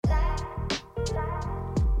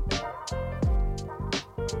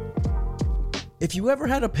If you ever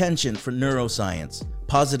had a penchant for neuroscience,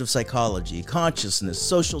 positive psychology, consciousness,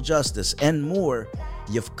 social justice, and more,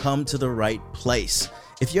 you've come to the right place.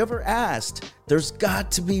 If you ever asked, there's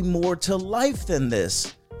got to be more to life than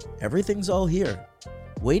this, everything's all here,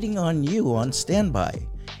 waiting on you on standby,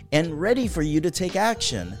 and ready for you to take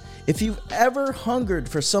action. If you've ever hungered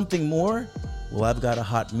for something more, well, I've got a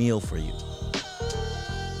hot meal for you.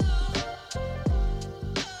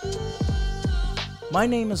 My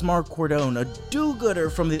name is Mark Cordone, a do-gooder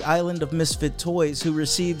from the island of misfit toys who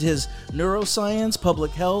received his neuroscience,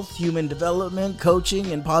 public health, human development,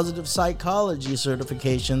 coaching, and positive psychology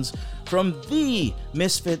certifications from the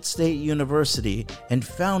Misfit State University and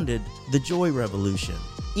founded the Joy Revolution.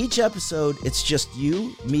 Each episode, it's just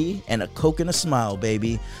you, me, and a Coke and a smile,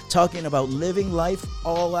 baby, talking about living life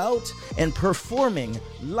all out and performing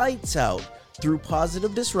lights out through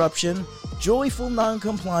positive disruption, joyful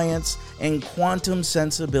noncompliance, and quantum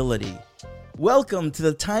sensibility. Welcome to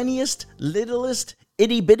the tiniest, littlest,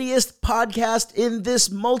 itty-bittiest podcast in this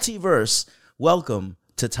multiverse. Welcome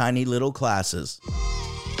to Tiny Little Classes.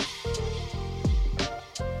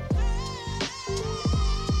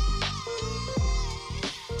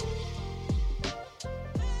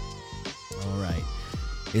 All right,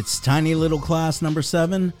 it's Tiny Little Class number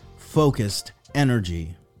 7, Focused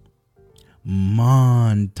Energy.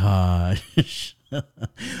 Montage.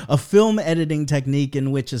 A film editing technique in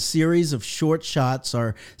which a series of short shots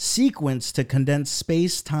are sequenced to condense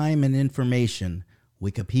space, time, and information.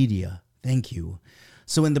 Wikipedia. Thank you.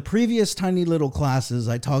 So in the previous Tiny Little Classes,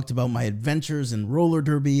 I talked about my adventures in roller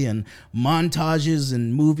derby and montages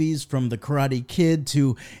in movies from The Karate Kid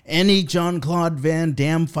to any Jean-Claude Van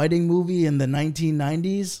Damme fighting movie in the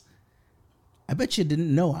 1990s. I bet you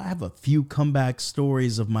didn't know I have a few comeback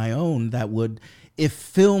stories of my own that would, if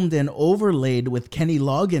filmed and overlaid with Kenny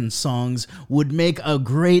Loggins songs, would make a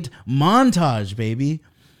great montage, baby.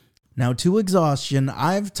 Now, to exhaustion,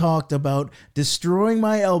 I've talked about destroying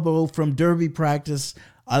my elbow from derby practice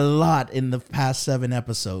a lot in the past 7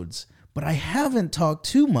 episodes, but I haven't talked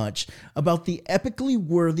too much about the epically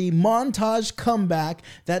worthy montage comeback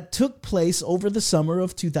that took place over the summer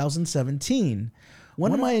of 2017.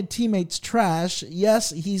 One of my teammates, Trash,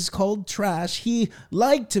 yes, he's called Trash, he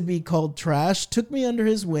liked to be called Trash, took me under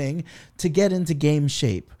his wing to get into game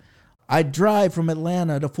shape. I'd drive from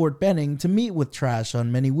Atlanta to Fort Benning to meet with Trash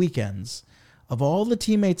on many weekends. Of all the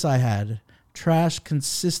teammates I had, Trash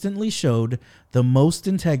consistently showed the most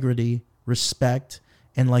integrity, respect,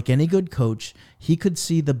 and like any good coach, he could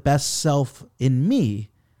see the best self in me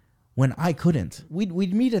when I couldn't.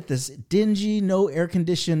 We'd meet at this dingy, no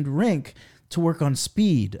air-conditioned rink to work on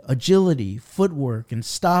speed, agility, footwork, and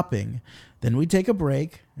stopping. Then we'd take a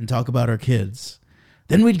break and talk about our kids.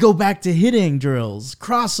 Then we'd go back to hitting drills,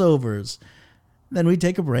 crossovers. Then we'd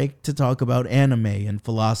take a break to talk about anime and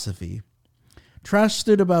philosophy. Trash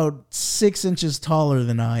stood about 6 inches taller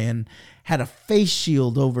than I and had a face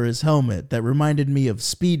shield over his helmet that reminded me of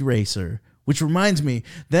Speed Racer, which reminds me,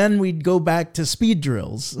 then we'd go back to speed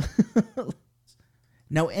drills.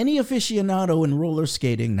 Now, any aficionado in roller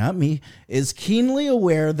skating, not me, is keenly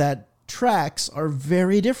aware that tracks are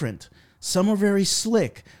very different. Some are very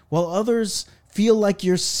slick, while others feel like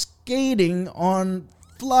you're skating on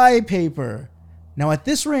flypaper. Now, at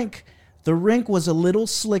this rink, the rink was a little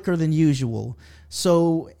slicker than usual,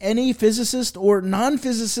 so any physicist or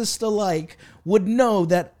non-physicist alike would know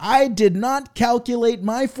that I did not calculate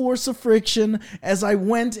my force of friction as I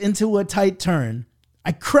went into a tight turn.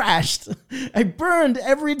 I crashed. I burned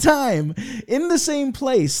every time in the same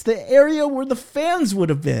place, the area where the fans would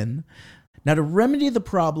have been. Now, to remedy the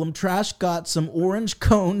problem, Trash got some orange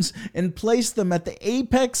cones and placed them at the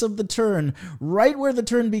apex of the turn, right where the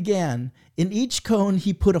turn began. In each cone,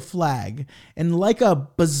 he put a flag. And like a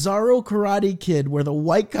bizarro Karate Kid where the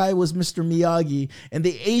white guy was Mr. Miyagi and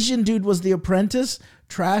the Asian dude was the apprentice,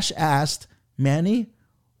 Trash asked, "Manny,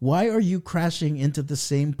 why are you crashing into the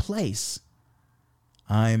same place?"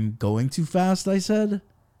 "I'm going too fast," I said.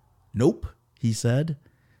 "Nope," he said.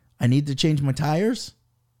 "I need to change my tires?"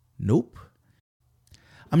 "Nope."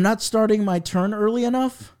 "I'm not starting my turn early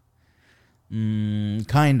enough?"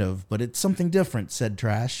 Kind of, but it's something different," said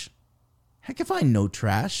Trash. Heck if I know,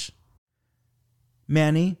 Trash.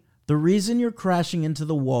 "Manny, the reason you're crashing into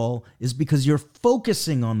the wall is because you're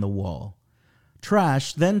focusing on the wall."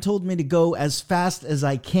 Trash then told me to go as fast as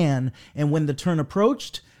I can, and when the turn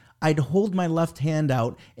approached, I'd hold my left hand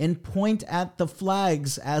out and point at the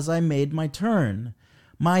flags as I made my turn.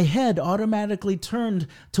 My head automatically turned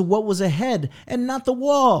to what was ahead and not the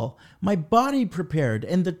wall. My body prepared,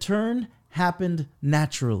 and the turn happened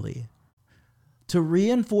naturally. To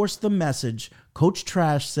reinforce the message, Coach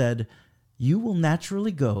Trash said, you will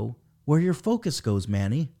naturally go where your focus goes,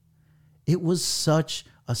 Manny. It was such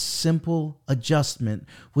a simple adjustment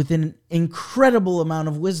with an incredible amount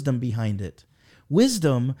of wisdom behind it.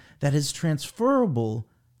 Wisdom that is transferable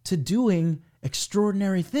to doing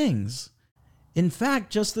extraordinary things. In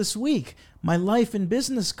fact, just this week, my life and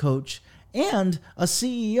business coach and a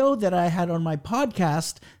CEO that I had on my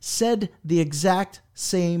podcast said the exact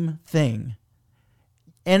same thing.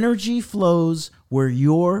 Energy flows where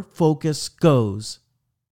your focus goes.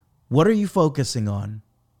 What are you focusing on?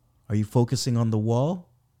 Are you focusing on the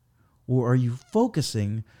wall? Or are you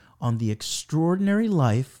focusing on the extraordinary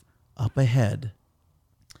life up ahead?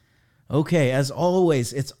 Okay, as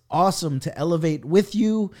always, it's awesome to elevate with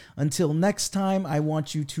you. Until next time, I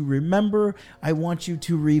want you to remember, I want you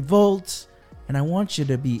to revolt, and I want you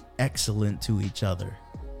to be excellent to each other.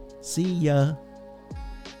 See ya.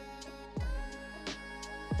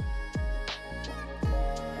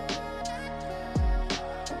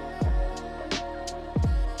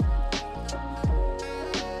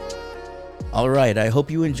 All right, I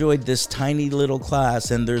hope you enjoyed this tiny little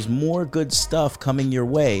class, and there's more good stuff coming your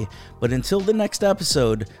way. But until the next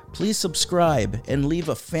episode, please subscribe and leave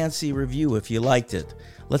a fancy review if you liked it.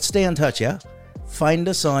 Let's stay in touch, yeah? Find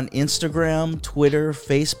us on Instagram, Twitter,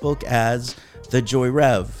 Facebook as The Joy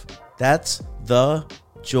Rev. That's The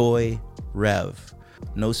Joy Rev.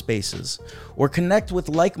 No spaces. Or connect with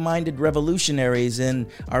like-minded revolutionaries in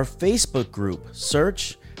our Facebook group.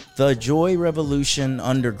 Search The Joy Revolution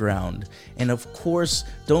Underground. And of course,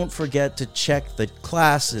 don't forget to check the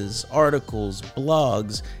classes, articles,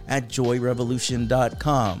 blogs at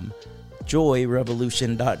joyrevolution.com.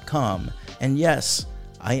 joyrevolution.com. And yes,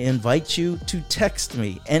 I invite you to text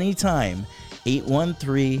me anytime,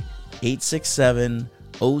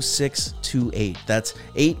 813-867-0628. That's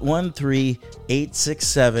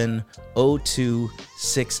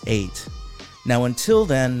 813-867-0268. Now, until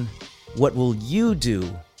then, what will you do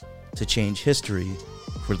to change history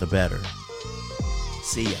for the better?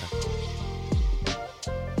 See ya.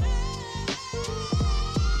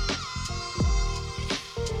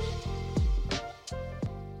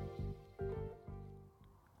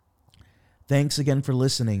 Thanks again for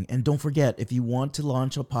listening. And don't forget, if you want to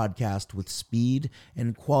launch a podcast with speed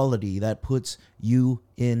and quality that puts you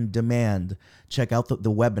in demand, check out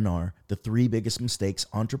the webinar, The 3 Biggest Mistakes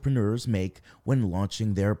Entrepreneurs Make When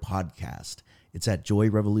Launching Their Podcast. It's at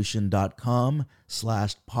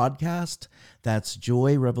joyrevolution.com/podcast. That's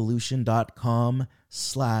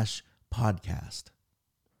joyrevolution.com/podcast.